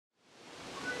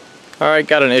Alright,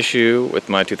 got an issue with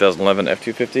my 2011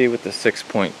 F250 with the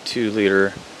 6.2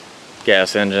 liter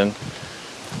gas engine.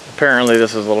 Apparently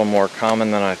this is a little more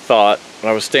common than I thought. When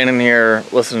I was standing here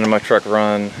listening to my truck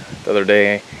run the other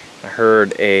day, I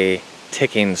heard a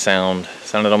ticking sound. It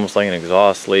sounded almost like an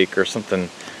exhaust leak or something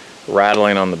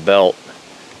rattling on the belt.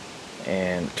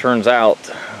 And it turns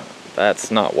out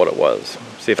that's not what it was.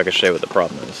 See if I can show you what the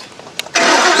problem is.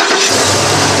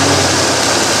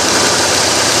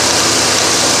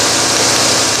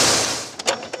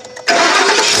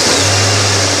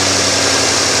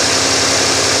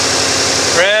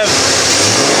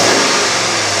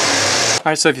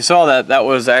 Alright, so if you saw that, that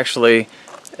was actually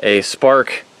a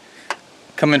spark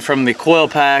coming from the coil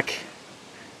pack,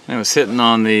 and it was hitting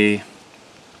on the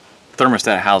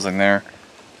thermostat housing there.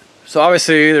 So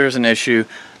obviously there's an issue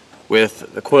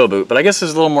with the coil boot, but I guess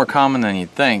it's a little more common than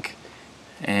you'd think.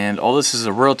 And all this is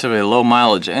a relatively low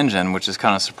mileage engine, which is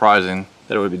kind of surprising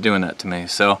that it would be doing that to me.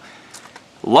 So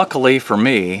luckily for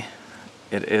me,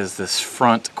 it is this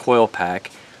front coil pack.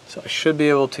 So I should be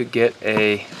able to get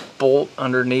a bolt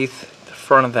underneath the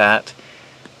front of that,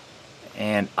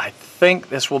 and I think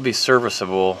this will be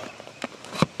serviceable.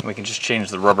 We can just change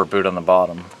the rubber boot on the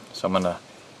bottom. So I'm gonna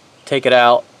take it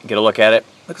out, get a look at it.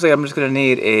 Looks like I'm just gonna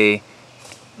need a,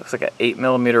 looks like an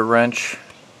 8mm wrench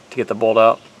to get the bolt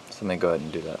out. So let me go ahead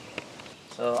and do that.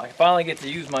 So I finally get to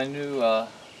use my new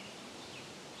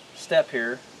step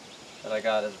here that I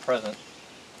got as a present.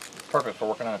 It's perfect for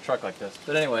working on a truck like this.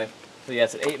 But anyway, so yeah,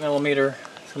 it's an 8mm. So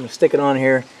I'm gonna stick it on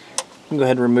here. I'm gonna go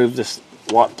ahead and remove this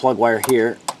plug wire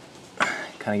here.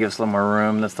 Kind of gives us a little more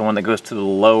room. That's the one that goes to the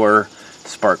lower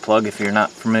spark plug. If you're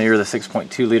not familiar, the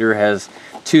 6.2 liter has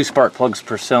 2 spark plugs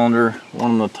per cylinder,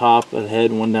 one on the top of the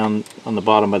head, one down on the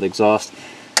bottom by the exhaust.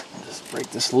 Just break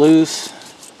this loose.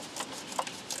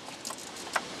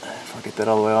 If I get that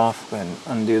all the way off, go ahead and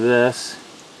undo this.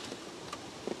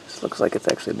 This looks like it's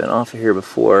actually been off of here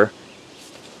before.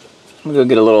 I'm gonna go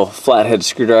get a little flathead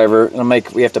screwdriver.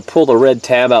 We have to pull the red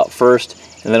tab out first,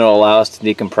 and then it'll allow us to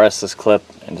decompress this clip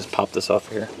and just pop this off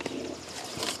here.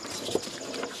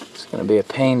 It's gonna be a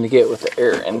pain to get with the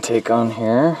air intake on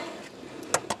here.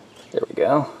 There we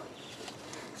go.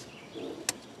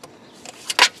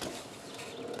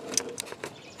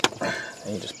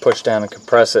 And you just push down and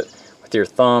compress it with your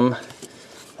thumb.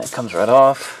 That comes right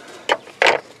off.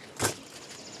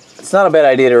 It's not a bad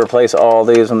idea to replace all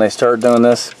these when they start doing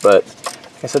this, but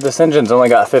like I said, this engine's only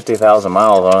got 50,000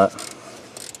 miles on it.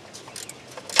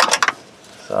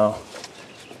 So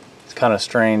it's kind of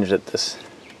strange that this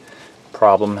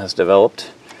problem has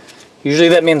developed. Usually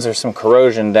that means there's some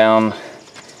corrosion down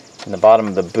in the bottom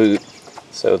of the boot,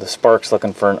 so the spark's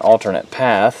looking for an alternate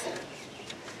path,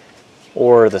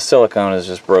 or the silicone is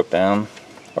just broke down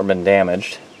or been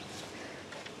damaged.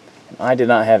 I did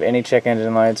not have any check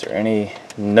engine lights or any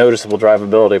noticeable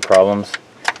drivability problems.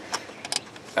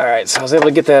 Alright, so I was able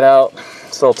to get that out.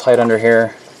 It's a little tight under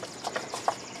here.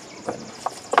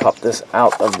 Pop this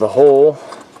out of the hole.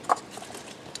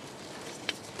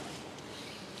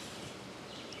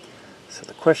 So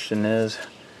the question is,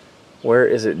 where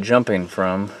is it jumping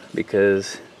from?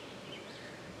 Because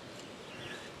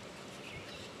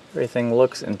everything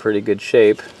looks in pretty good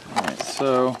shape. Alright,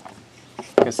 so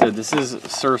like I said, this is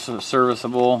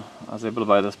serviceable. I was able to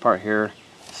buy this part here,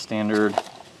 Standard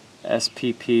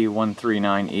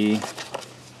SPP139E.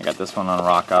 I got this one on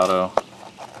rockauto.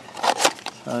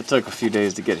 It took a few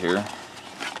days to get here.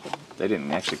 They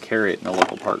didn't actually carry it in the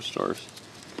local parts stores.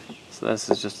 So this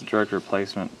is just a direct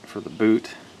replacement for the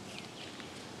boot.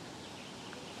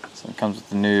 So it comes with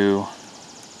the new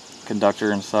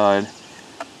conductor inside.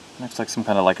 Looks like some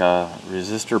kind of like a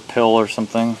resistor pill or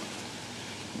something.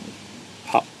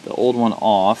 Pop the old one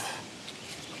off.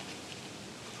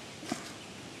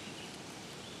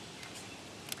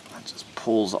 It just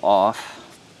pulls off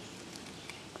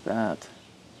like that.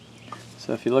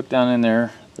 So if you look down in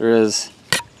there, there is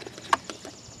a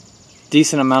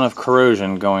decent amount of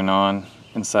corrosion going on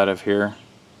inside of here.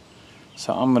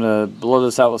 So I'm going to blow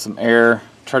this out with some air,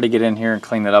 try to get in here and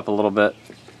clean it up a little bit.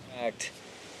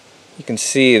 You can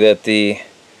see that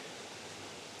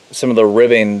some of the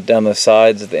ribbing down the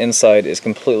sides of the inside is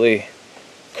completely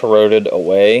corroded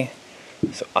away.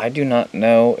 So I do not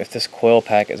know if this coil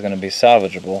pack is going to be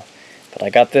salvageable, but I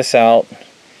got this out.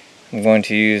 I'm going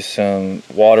to use some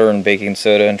water and baking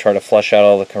soda and try to flush out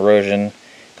all the corrosion,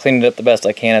 clean it up the best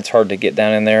I can. It's hard to get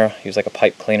down in there. Use like a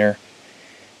pipe cleaner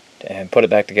and put it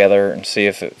back together and see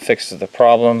if it fixes the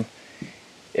problem.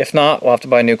 If not, we'll have to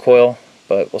buy a new coil,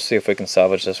 but we'll see if we can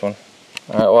salvage this one.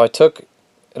 Alright, well, I took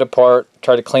it apart,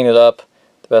 tried to clean it up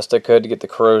the best I could to get the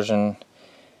corrosion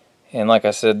And like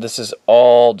I said, this is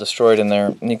all destroyed in there.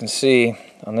 And you can see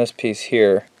on this piece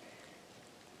here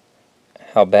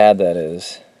how bad that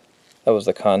is. That was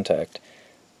the contact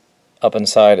up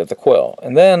inside of the coil.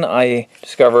 And then I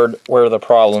discovered where the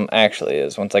problem actually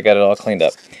is once I got it all cleaned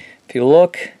up. If you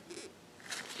look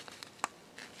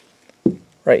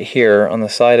right here on the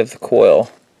side of the coil,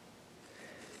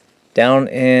 down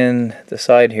in the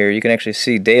side here, you can actually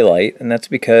see daylight, and that's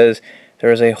because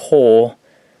there is a hole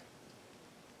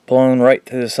blown right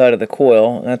through the side of the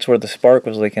coil, and that's where the spark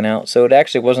was leaking out. So it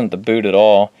actually wasn't the boot at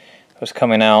all. It was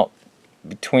coming out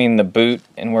between the boot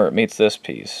and where it meets this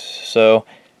piece. So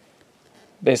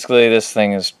basically this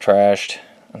thing is trashed.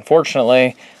 Unfortunately,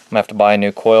 I'm gonna have to buy a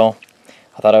new coil.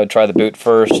 I thought I would try the boot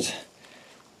first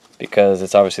because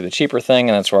it's obviously the cheaper thing,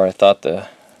 and that's where I thought the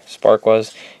spark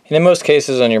was. And in most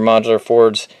cases on your modular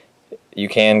Fords, you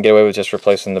can get away with just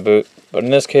replacing the boot. But in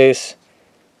this case,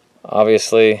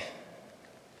 obviously,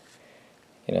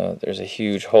 you know, there's a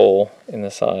huge hole in the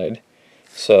side.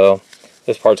 So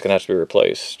this part's gonna have to be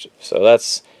replaced. So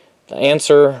that's the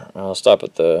answer. I'll stop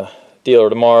at the dealer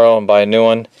tomorrow and buy a new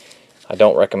one. I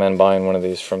don't recommend buying one of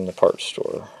these from the parts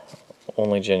store.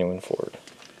 Only genuine Ford.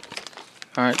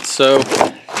 Alright, so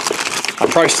I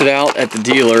priced it out at the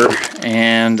dealer,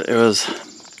 and it was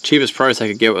cheapest price I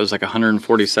could get was like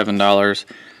 $147,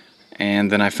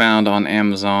 and then I found on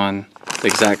Amazon the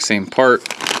exact same part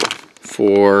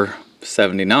for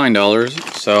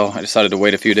 $79, so I decided to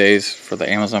wait a few days for the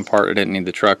Amazon part. I didn't need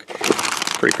the truck.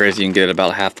 Pretty crazy, you can get it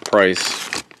about half the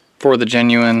price for the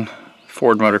genuine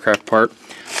Ford Motorcraft part.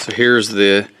 So here's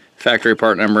the factory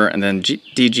part number, and then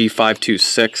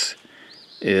DG-526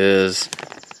 is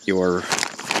your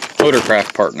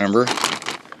Motorcraft part number.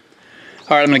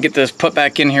 Alright, I'm going to get this put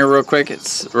back in here real quick.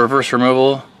 It's reverse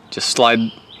removal. Just slide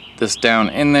this down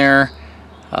in there.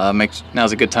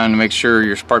 Now's a good time to make sure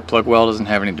your spark plug well doesn't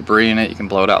have any debris in it. You can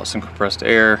blow it out with some compressed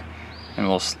air, and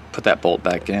we'll put that bolt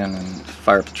back in and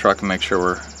fire up the truck and make sure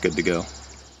we're good to go.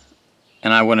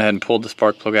 And I went ahead and pulled the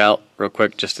spark plug out real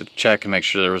quick just to check and make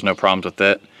sure there was no problems with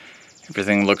it.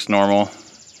 Everything looks normal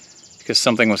because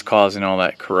something was causing all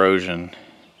that corrosion.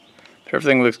 But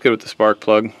everything looks good with the spark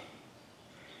plug.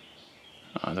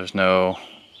 There's no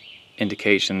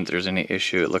indication that there's any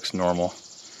issue. It looks normal.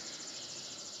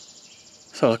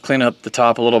 So I'll clean up the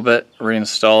top a little bit,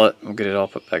 reinstall it, we'll get it all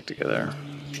put back together.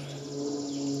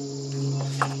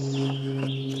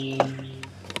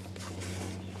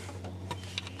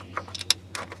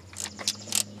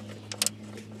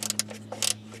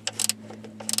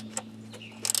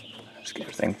 Just get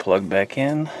everything plugged back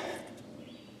in.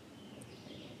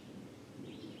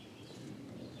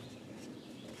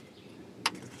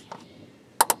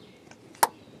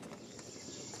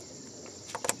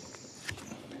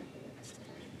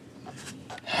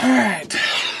 Alright,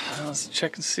 let's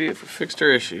check and see if we fixed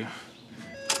our issue.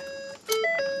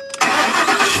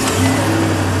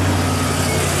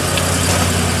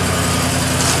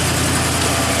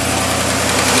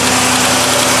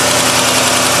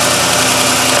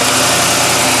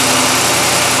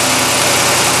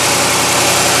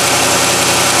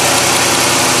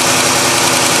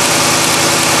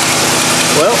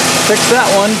 Well, fixed that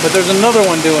one, but there's another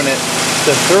one doing it.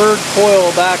 The third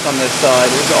coil back on this side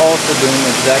is also doing the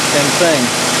exact same thing.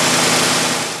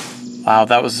 Wow,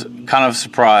 that was kind of a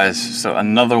surprise. So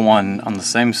another one on the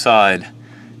same side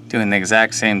doing the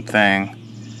exact same thing.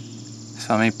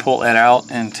 So let me pull that out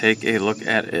and take a look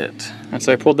at it. And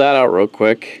so I pulled that out real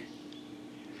quick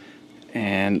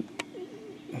and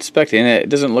inspecting it, it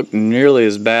doesn't look nearly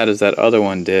as bad as that other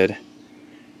one did.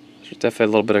 There's definitely a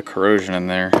little bit of corrosion in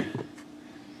there.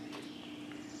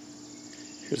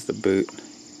 Here's the boot.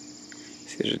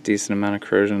 See, there's a decent amount of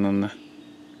corrosion on the...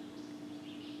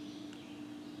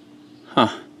 I'm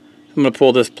going to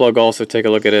pull this plug also, take a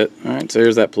look at it. Alright, so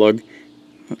here's that plug.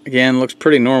 Again, looks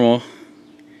pretty normal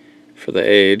for the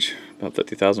age, about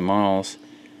 50,000 miles.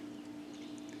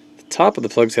 The top of the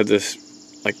plugs have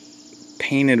this like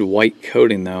painted white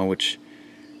coating though, which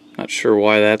I'm not sure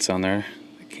why that's on there.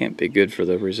 It can't be good for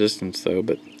the resistance though,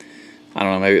 but I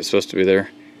don't know, maybe it's supposed to be there.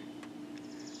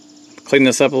 Clean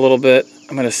this up a little bit.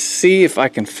 I'm going to see if I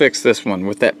can fix this one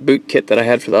with that boot kit that I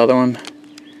had for the other one.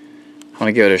 I want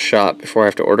to give it a shot before I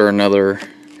have to order another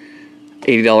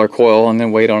 $80 coil and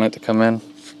then wait on it to come in.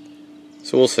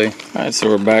 So we'll see. Alright, so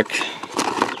we're back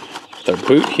with our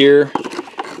boot here.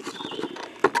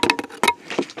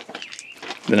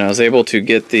 Then I was able to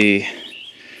get the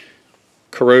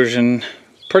corrosion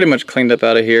pretty much cleaned up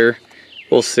out of here.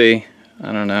 We'll see.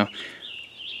 I don't know.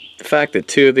 The fact that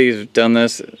two of these have done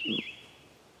this,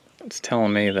 it's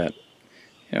telling me that,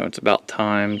 you know, it's about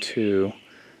time to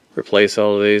replace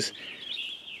all of these.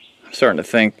 I'm starting to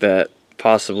think that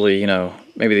possibly, you know,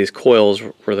 maybe these coils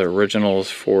were the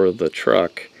originals for the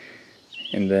truck,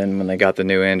 and then when they got the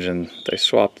new engine, they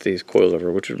swapped these coils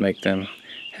over, which would make them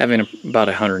having about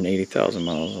 180,000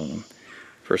 miles on them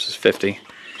versus 50.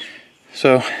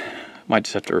 So might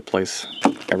just have to replace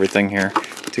everything here.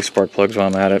 2 spark plugs while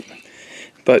I'm at it.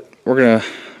 But we're gonna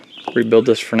rebuild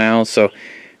this for now. So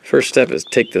first step is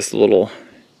take this little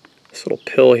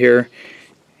pill here,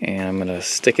 and I'm gonna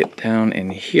stick it down in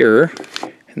here,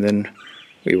 and then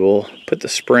we will put the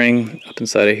spring up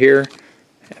inside of here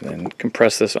and then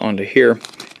compress this onto here,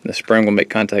 and the spring will make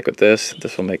contact with this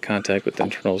will make contact with the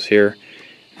internals here,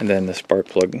 and then the spark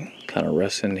plug kind of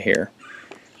rests in here.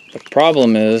 The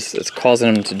problem is it's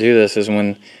causing them to do this is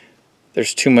when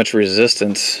there's too much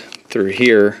resistance through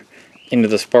here into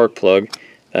the spark plug,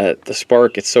 that the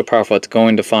spark, it's so powerful it's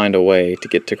going to find a way to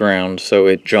get to ground, so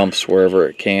it jumps wherever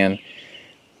it can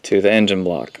to the engine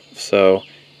block. So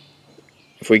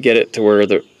if we get it to where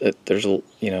there's,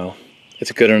 you know,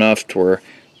 it's good enough to where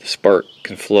the spark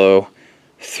can flow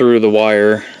through the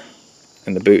wire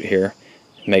in the boot here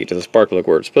and make it to the spark plug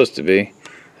where it's supposed to be,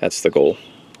 that's the goal.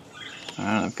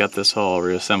 Alright, I've got this all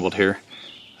reassembled here.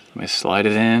 Let me slide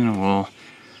it in and we'll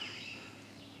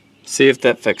see if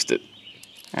that fixed it.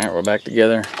 Alright, we're back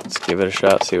together. Let's give it a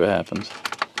shot, see what happens.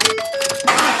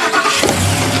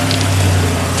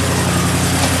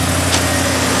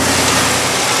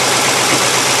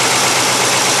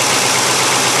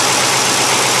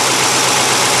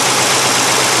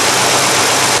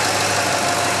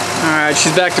 Alright,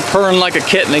 she's back to purring like a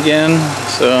kitten again,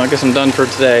 so I guess I'm done for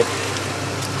today.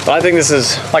 But I think this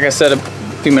is, like I said a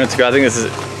few minutes ago, I think this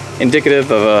is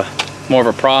indicative of more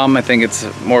of a problem. I think it's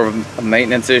more of a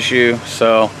maintenance issue.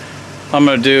 So what I'm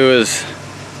going to do is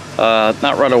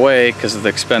not right away because of the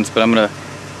expense, but I'm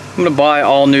gonna buy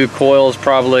all new coils,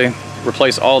 probably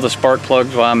replace all the spark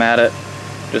plugs while I'm at it.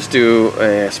 Just do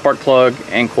a spark plug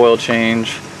and coil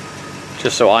change,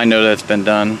 just so I know that it's been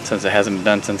done, since it hasn't been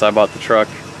done since I bought the truck.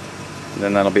 And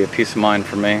then that'll be a peace of mind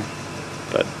for me.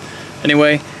 But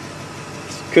anyway,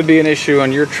 could be an issue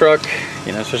on your truck,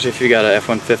 you know, especially if you got a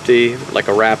F-150 like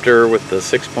a Raptor with the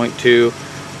 6.2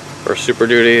 or Super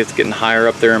Duty. It's getting higher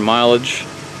up there in mileage,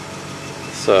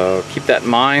 so keep that in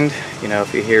mind. You know,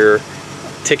 if you hear a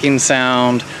ticking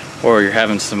sound or you're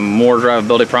having some more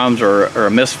drivability problems or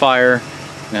a misfire,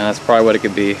 you know, that's probably what it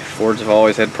could be. Fords have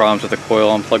always had problems with the coil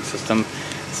unplug system,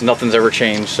 so nothing's ever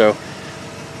changed. So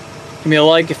give me a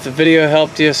like if the video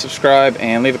helped you, subscribe,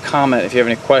 and leave a comment if you have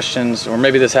any questions, or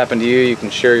maybe this happened to you. You can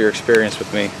share your experience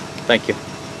with me. Thank you.